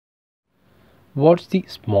What's the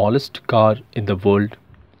smallest car in the world?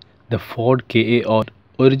 The Ford Ka or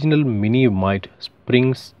original Mini might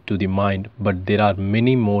springs to the mind, but there are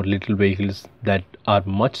many more little vehicles that are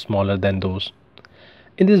much smaller than those.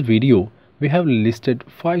 In this video, we have listed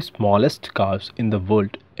 5 smallest cars in the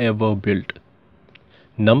world ever built.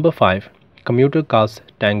 Number 5. Commuter Cars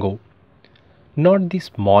Tango. Not the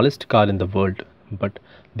smallest car in the world, but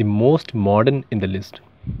the most modern in the list.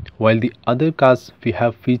 While the other cars we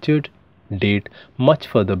have featured date much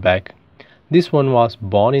further back, this one was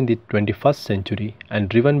born in the 21st century and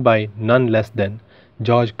driven by none less than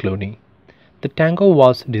George Clooney. The Tango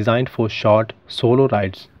was designed for short solo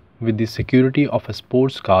rides with the security of a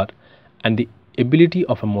sports car and the ability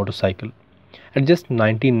of a motorcycle. At just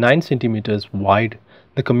 99 centimeters wide,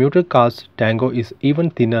 the commuter car's Tango is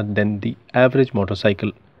even thinner than the average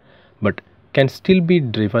motorcycle, but can still be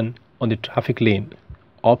driven on the traffic lane.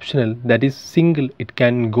 Optional, that is single, it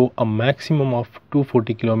can go a maximum of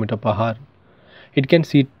 240 km per hour. It can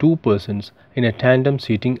seat two persons in a tandem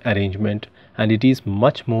seating arrangement and it is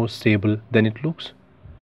much more stable than it looks.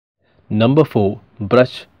 Number 4.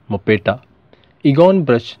 Brush Mopetta. Egon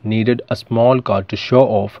Brush needed a small car to show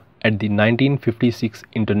off at the 1956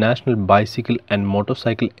 International Bicycle and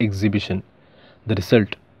Motorcycle Exhibition. The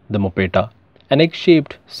result, the Mopetta, an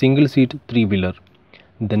egg-shaped single-seat three-wheeler.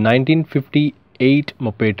 The 1958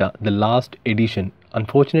 Mopetta, the last edition,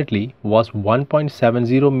 unfortunately was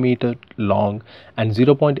 1.70 meter long and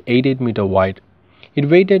 0.88 meter wide. It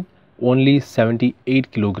weighed only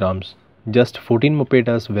 78 kilograms. Just 14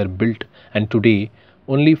 Mopettas were built and today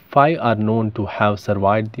only 5 are known to have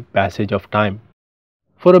survived the passage of time.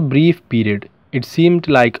 For a brief period, it seemed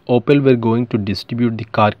like Opel were going to distribute the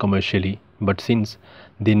car commercially, but since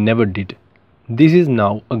they never did, this is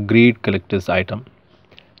now a great collector's item.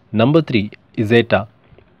 Number 3. Isetta.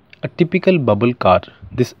 A typical bubble car.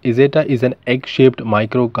 This Isetta is an egg-shaped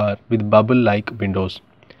micro car with bubble-like windows.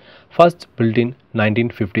 First built in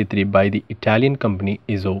 1953 by the Italian company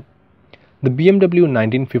Izzo. The BMW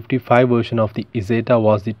 1955 version of the Isetta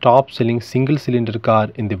was the top-selling single-cylinder car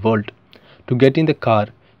in the world. To get in the car,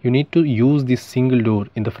 you need to use this single door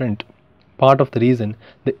in the front. Part of the reason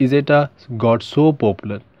the Isetta got so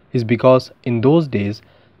popular is because in those days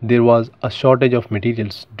there was a shortage of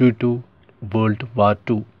materials due to World War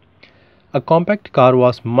II. A compact car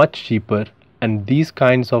was much cheaper and these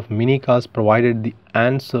kinds of mini cars provided the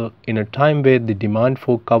answer in a time where the demand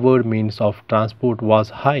for covered means of transport was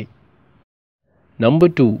high. Number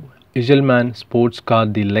 2. Eshelman Sports Car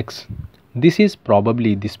Deluxe. This is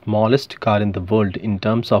probably the smallest car in the world in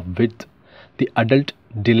terms of width. The adult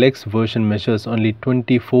deluxe version measures only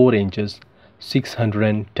 24 inches,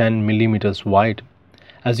 610 millimeters wide.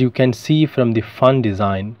 As you can see from the fun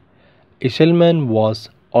design, Eshelman was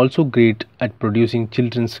also great at producing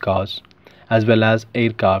children's cars as well as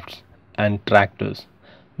aircrafts and tractors.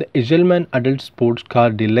 The Eshelman Adult Sports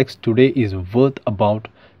Car Deluxe today is worth about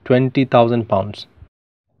 £20,000.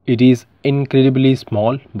 It is incredibly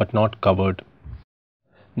small but not covered.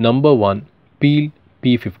 Number 1. Peel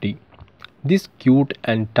P50. This cute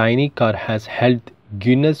and tiny car has held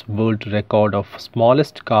Guinness World Record of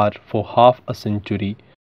smallest car for half a century.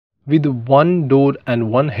 With one door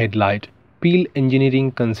and one headlight, Peel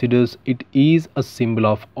Engineering considers it is a symbol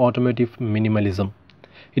of automotive minimalism.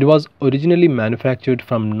 It was originally manufactured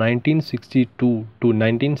from 1962 to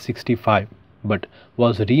 1965 but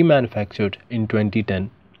was remanufactured in 2010.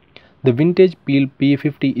 The vintage Peel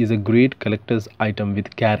P50 is a great collector's item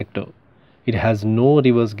with character. It has no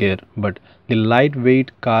reverse gear, but the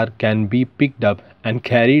lightweight car can be picked up and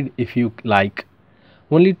carried if you like.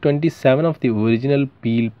 Only 27 of the original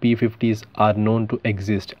Peel P50s are known to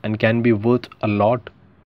exist and can be worth a lot.